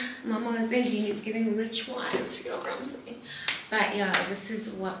giving Mama Zenji, it's giving rich wife, you know what I'm saying? But yeah, this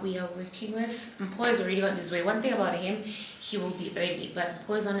is what we are working with. Mpo is already on his way. One thing about him, he will be early, but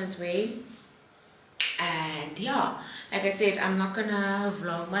Mpo is on his way. And yeah, like I said, I'm not gonna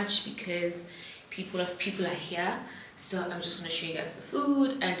vlog much because people are here. So I'm just gonna show you guys the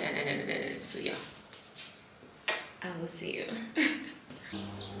food and so yeah. I will see you.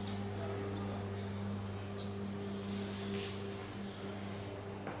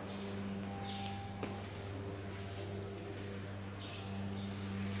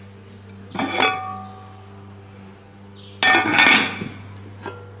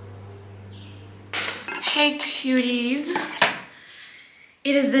 Hey cuties,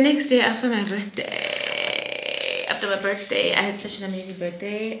 it is the next day after my birthday. I had such an amazing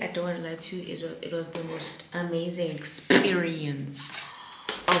birthday. I don't want to lie to you, it was the most amazing experience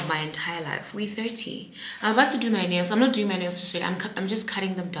of my entire life. We're 30. I'm about to do my nails. I'm not doing my nails today. I'm just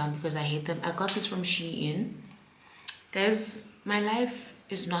cutting them down because I hate them. I got this from Shein. Guys, my life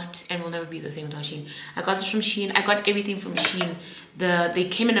is not and will never be the same without Shein. I got this from Shein. I got everything from Shein. They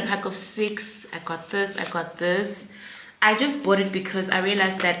came in a pack of 6. I got this. I just bought it because I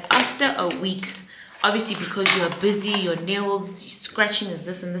realized that after a week, obviously because you're busy, your nails, scratching is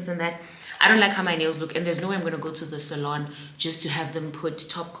this and this and that, I don't like how my nails look, and there's no way I'm gonna go to the salon just to have them put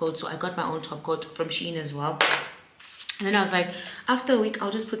top coat. So I got my own top coat from Shein as well. And then I was like, after a week,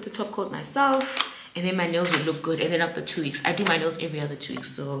 I'll just put the top coat myself, and then my nails would look good. And then after 2 weeks, I do my nails every other 2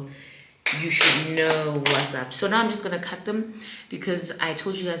 weeks, so you should know what's up. So now I'm just gonna cut them because I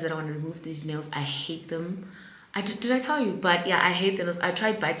told you guys that I want to remove these nails. I hate them. Did I tell you? But yeah, I hate the nails. I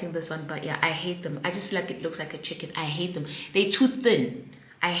tried biting this one, but yeah, I hate them. I just feel like it looks like a chicken. I hate them. They're too thin.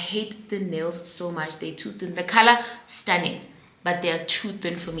 I hate the nails so much. They're too thin. The color, stunning, but they're too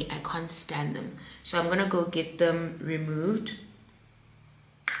thin for me. I can't stand them. So I'm gonna go get them removed.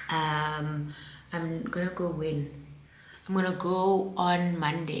 I'm gonna go when? I'm gonna go on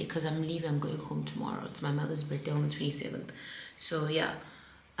Monday because I'm leaving. I'm going home tomorrow. It's my mother's birthday on the 27th. So yeah,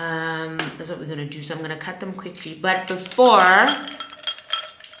 that's what we're gonna do. So I'm gonna cut them quickly. But before,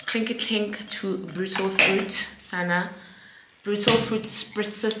 clink to Brutal Fruit, Sana. Brutal Fruit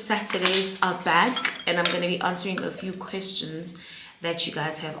Spritzer Saturdays are back, and I'm gonna be answering a few questions that you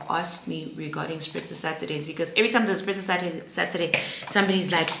guys have asked me regarding Spritzer Saturdays, because every time there's Spritzer Saturday,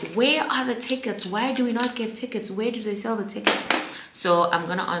 somebody's like, where are the tickets? Why do we not get tickets? Where do they sell the tickets? So I'm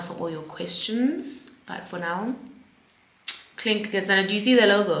gonna answer all your questions, but for now, clink. Do you see the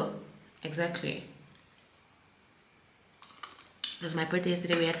logo? Exactly. It was my birthday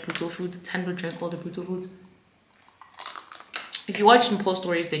yesterday. We had Brutal Fruit. Tando drank all the Brutal Fruit. If you watched in post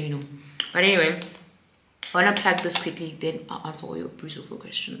stories, then you know. But anyway, I want to plug this quickly, then I'll answer all your Brutal Fruit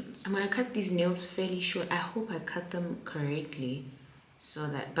questions. I'm going to cut these nails fairly short. I hope I cut them correctly, so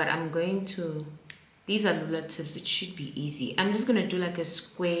that, but I'm going to, these are Lula tips. It should be easy. I'm just going to do like a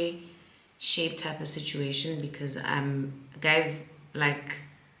square shape type of situation, because guys, like,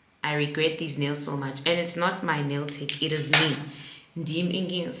 I regret these nails so much, and it's not my nail tech, it is me. Ndim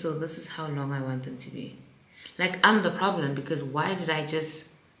inking. So this is how long I want them to be. Like, I'm the problem, because why did I just,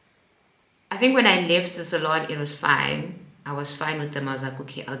 I think when I left the salon, it was fine. I was fine with them. I was like,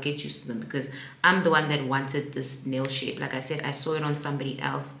 okay, I'll get used to them, because I'm the one that wanted this nail shape. Like I said, I saw it on somebody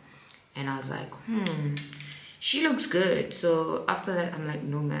else, and I was like, she looks good. So after that, I'm like,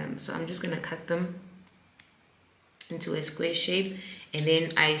 no ma'am. So I'm just gonna cut them into a square shape, and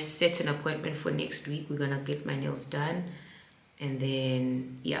then I set an appointment for next week. We're gonna get my nails done, and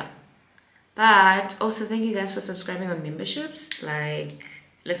then yeah. But also, thank you guys for subscribing on memberships. Like,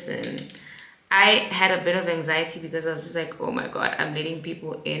 listen, I had a bit of anxiety because I was just like, oh my god, I'm letting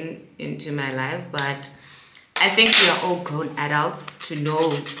people into my life. But I think we are all grown adults to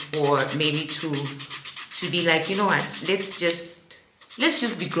know, or maybe to be like, you know what, let's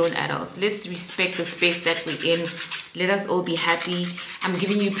just be grown adults. Let's respect the space that we're in. Let us all be happy. I'm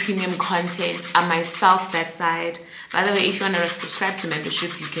giving you premium content. I'm myself that side. By the way, if you want to subscribe to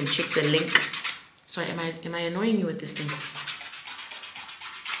membership, you can check the link. Sorry, am I annoying you with this thing?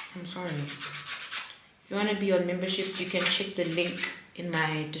 I'm sorry. If you want to be on memberships, you can check the link in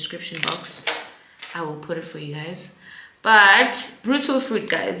my description box. I will put it for you guys. But Brutal Fruit,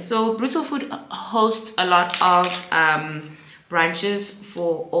 guys. So Brutal Fruit hosts a lot of brunches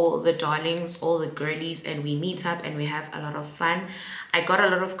for all the darlings, all the girlies, and we meet up and we have a lot of fun. I got a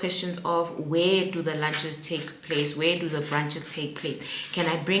lot of questions of, where do the lunches take place? Where do the brunches take place? Can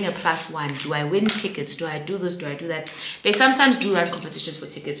I bring a +1? Do I win tickets? Do I do this? Do I do that? They sometimes do run competitions for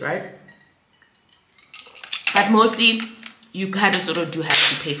tickets, right? But mostly you kind of sort of do have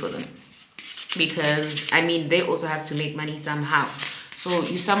to pay for them, because I mean, they also have to make money somehow. So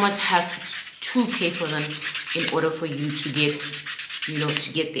you somewhat have to pay for them in order for you to get, you know,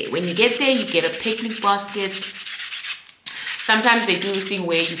 to get there. When you get there, you get a picnic basket. Sometimes they do this thing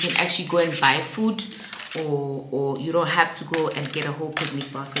where you can actually go and buy food, or you don't have to go and get a whole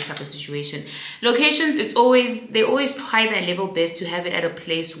picnic basket type of situation. Locations, they always try their level best to have it at a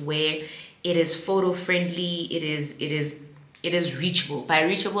place where it is photo friendly, it is reachable. By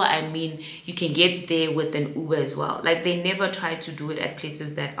reachable, I mean you can get there with an Uber as well. Like, they never try to do it at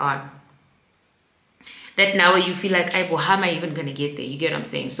places that now you feel like, well, how am I even gonna get there? You get what I'm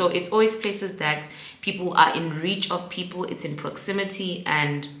saying? So it's always places that people are in reach of people, it's in proximity,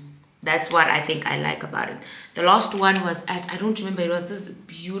 and that's what I think I like about it. The last one was at, I don't remember, it was this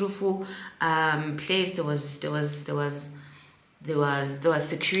beautiful place. There was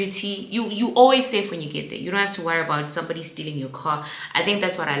security. You always safe when you get there. You don't have to worry about somebody stealing your car. I think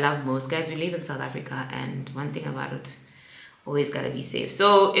that's what I love most. Guys, we live in South Africa, and one thing about it, always gotta be safe.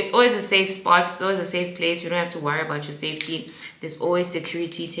 So it's always a safe spot. It's always a safe place. You don't have to worry about your safety. There's always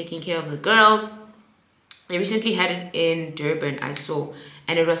security taking care of the girls. They recently had it in Durban, I saw,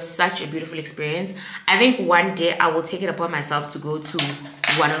 and it was such a beautiful experience. I think one day I will take it upon myself to go to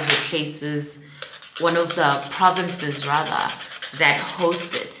one of the places, one of the provinces rather, that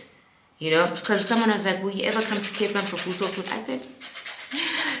host it. you know, because someone was like, will you ever come to Cape Town for brutal food? I said,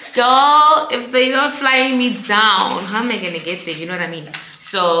 doll, if they're not flying me down, how am I gonna get there? You know what I mean?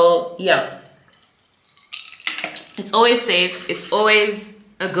 So yeah, it's always safe. It's always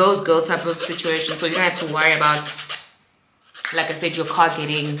a girl's girl type of situation, so you don't have to worry about, like I said, your car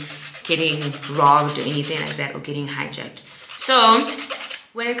getting robbed or anything like that, or getting hijacked. So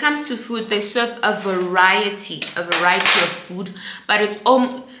when it comes to food, they serve a variety of food, but it's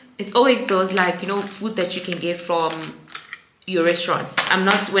always those, like, you know, food that you can get from your restaurants.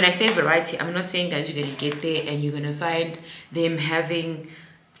 When I say variety, I'm not saying, guys, you're gonna get there and you're gonna find them having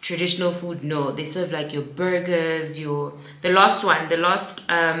traditional food. No, they serve like your burgers, the last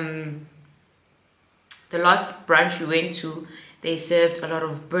brunch we went to, they served a lot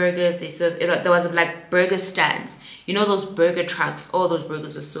of burgers. There was like burger stands, you know, those burger trucks. All those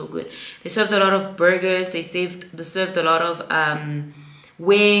burgers were so good. They served a lot of burgers. They served a lot of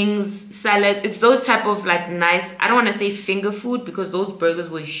wings, salads. It's those type of like nice, I don't want to say finger food, because those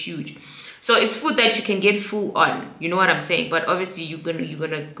burgers were huge. So it's food that you can get full on, you know what I'm saying? But obviously you're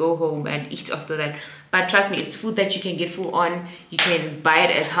gonna go home and eat after that. But trust me, it's food that you can get full on. You can buy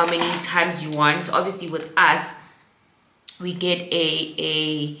it as how many times you want. Obviously with us, we get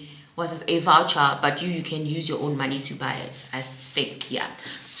a voucher, but you can use your own money to buy it, I think. Yeah,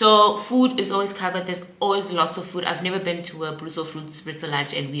 so food is always covered. There's always lots of food. I've never been to a brutal fruit spritzer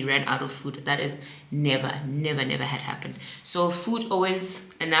lunch and we ran out of food. That is never had happened. So food always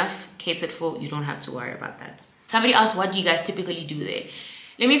enough, catered for. You don't have to worry about that. Somebody asked, what do you guys typically do there?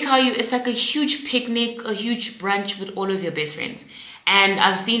 Let me tell you, it's like a huge picnic, a huge brunch with all of your best friends. And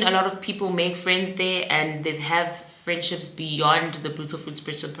I've seen a lot of people make friends there, and they have friendships beyond the brutal fruit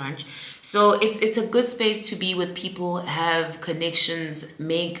spritzer brunch. So it's a good space to be with people, have connections,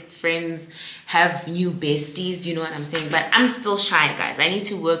 make friends, have new besties, you know what I'm saying? But I'm still shy, guys. I need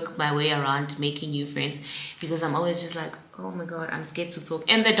to work my way around making new friends, because I'm always just like, oh my god, I'm scared to talk.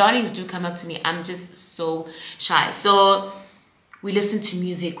 And the darlings do come up to me. I'm just so shy. So we listen to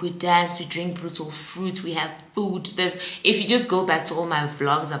music, we dance, we drink brutal fruit, we have food. If you just go back to all my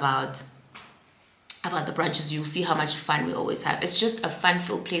vlogs about the brunches, you'll see how much fun we always have. It's just a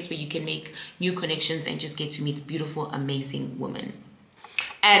fun-filled place where you can make new connections and just get to meet beautiful, amazing women.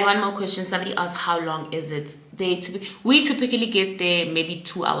 And one more question, somebody asked, how long is it? We typically get there maybe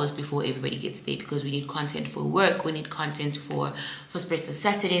 2 hours before everybody gets there, because we need content for work, we need content for Spritzer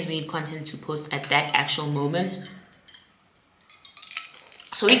Saturdays, we need content to post at that actual moment.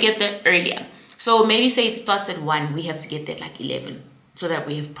 So we get there earlier. So maybe say it starts at 1, we have to get there at like 11. So that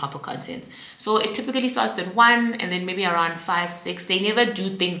we have proper content. So it typically starts at 1, and then maybe around 5, 6. They never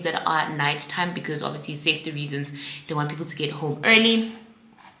do things that are at nighttime, because obviously safety reasons, they want people to get home early.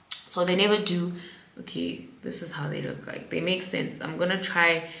 So they never do. Okay, this is how they look like. They make sense. I'm gonna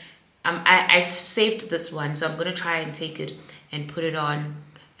try. I saved this one, so I'm gonna try and take it and put it on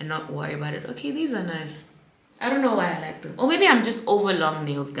and not worry about it. Okay, these are nice. I don't know why I like them. Or maybe I'm just over long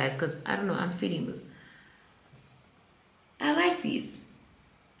nails, guys, because I don't know, I'm feeling this. I like these.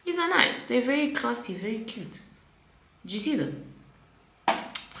 These are nice. They're very classy, very cute. Did you see them?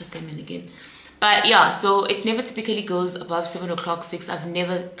 Put them in again. But yeah, so it never typically goes above 7 o'clock, 6. I've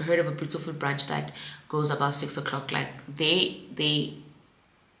never heard of a brutal food brunch that goes above 6 o'clock. Like they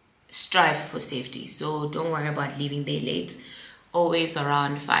strive for safety. So don't worry about leaving there late. Always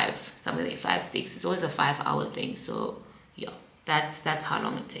around 5, somewhere like 5, 6. It's always a 5-hour thing. So yeah. That's how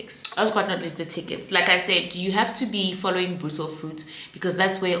long it takes. Last but not least, the tickets. Like I said, you have to be following Brutal Fruit, because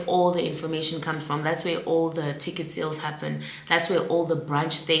that's where all the information comes from. That's where all the ticket sales happen. That's where all the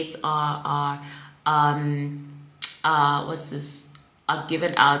brunch dates are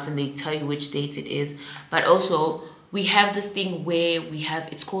given out, and they tell you which date it is. But also we have this thing where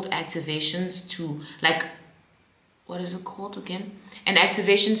it's called activations to, like, what is it called again? An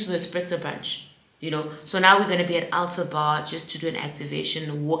activation to the Spritzer brunch. You know, so now we're gonna be at Alta Bar just to do an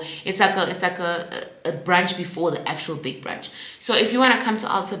activation. It's like a brunch before the actual big brunch. So if you want to come to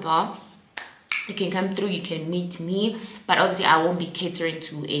Alta Bar, you can come through. You can meet me, but obviously I won't be catering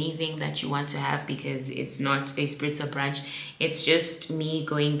to anything that you want to have, because it's not a spritzer brunch. It's just me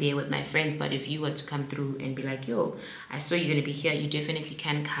going there with my friends. But if you were to come through and be like, yo, I saw you're gonna be here, you definitely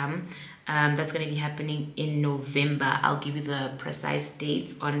can come. That's going to be happening in November. I'll give you the precise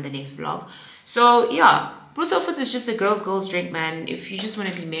dates on the next vlog. So yeah, Brutal Fruit is just a girls drink, man. If you just want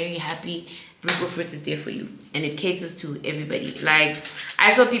to be merry, happy, Brutal Fruit is there for you, and it caters to everybody. Like,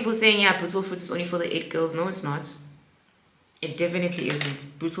 I saw people saying, yeah, Brutal Fruit is only for the 8 girls. No, it's not. It definitely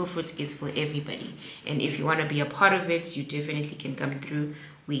isn't. Brutal Fruit is for everybody, and if you want to be a part of it, you definitely can come through.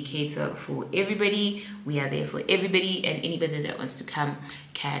 We cater for everybody. We are there for everybody, and anybody that wants to come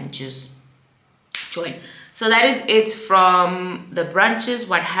can just join. So that is it from the brunches,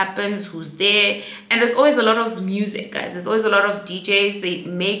 what happens, who's there. And there's always a lot of music, guys. There's always a lot of DJs. They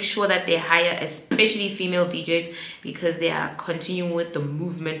make sure that they hire especially female DJs because they are continuing with the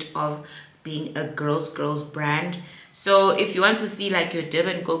movement of being a girls brand. So if you want to see like your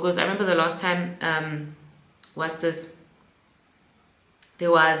Durban Go-Go's, I remember the last time what's this,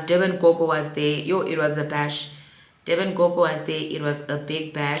 there was Durban Go-Go was there. Yo, it was a bash. Durban Go-Go was there. It was a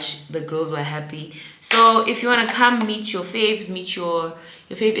big bash. The girls were happy. So if you want to come meet your faves, meet your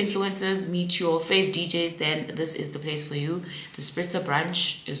fave influencers, meet your fave DJs, then this is the place for you. The Spritzer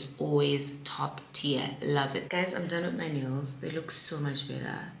brunch is always top tier. Love it. Guys, I'm done with my nails. They look so much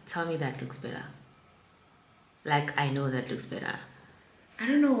better. Tell me that looks better. Like, I know that looks better. I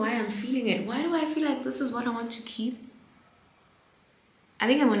don't know why I'm feeling it. Why do I feel like this is what I want to keep? I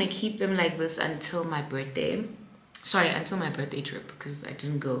think I'm going to keep them like this until my birthday. Sorry, until my birthday trip, because I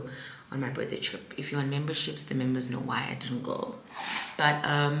didn't go on my birthday trip. If you're on memberships, the members know why I didn't go. But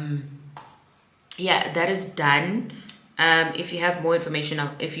yeah, that is done. If you have more information,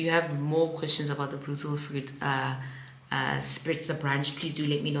 if you have more questions about the Brutal Fruit Spritzer brunch, please do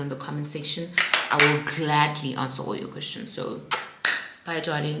let me know in the comment section. I will gladly answer all your questions. So bye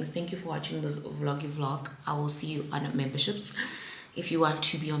darlings, thank you for watching this vlog. I will see you on memberships. If you want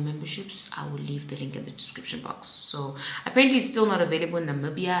to be on memberships, I will leave the link in the description box. So apparently it's still not available in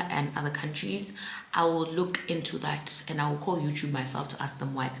Namibia and other countries. I will look into that and I will call YouTube myself to ask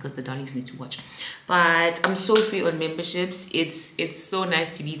them why, because the darlings need to watch. But I'm so free on memberships. It's so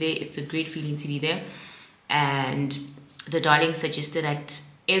nice to be there. It's a great feeling to be there. And the darlings suggested that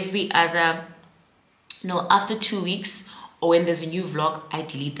after 2 weeks or when there's a new vlog, I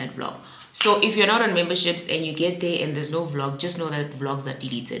delete that vlog. So if you're not on memberships and you get there and there's no vlog, just know that vlogs are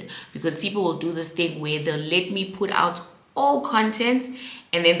deleted, because people will do this thing where they'll let me put out all content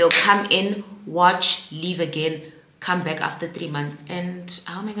and then they'll come in, watch, leave again, come back after 3 months, and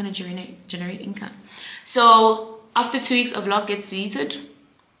how am I going to generate income? So after 2 weeks, a vlog gets deleted.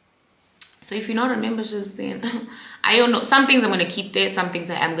 So if you're not on memberships, then I don't know. Some things I'm going to keep there, some things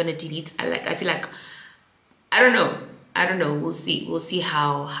I am going to delete. I feel like, I don't know. We'll see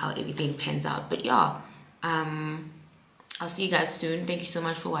how everything pans out. But yeah, I'll see you guys soon. Thank you so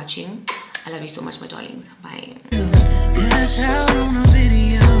much for watching. I love you so much, my darlings. Bye. Cash out on a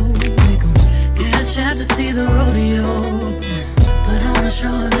video, cash out to see the rodeo, put on a show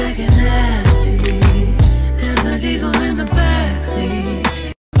and make it nasty.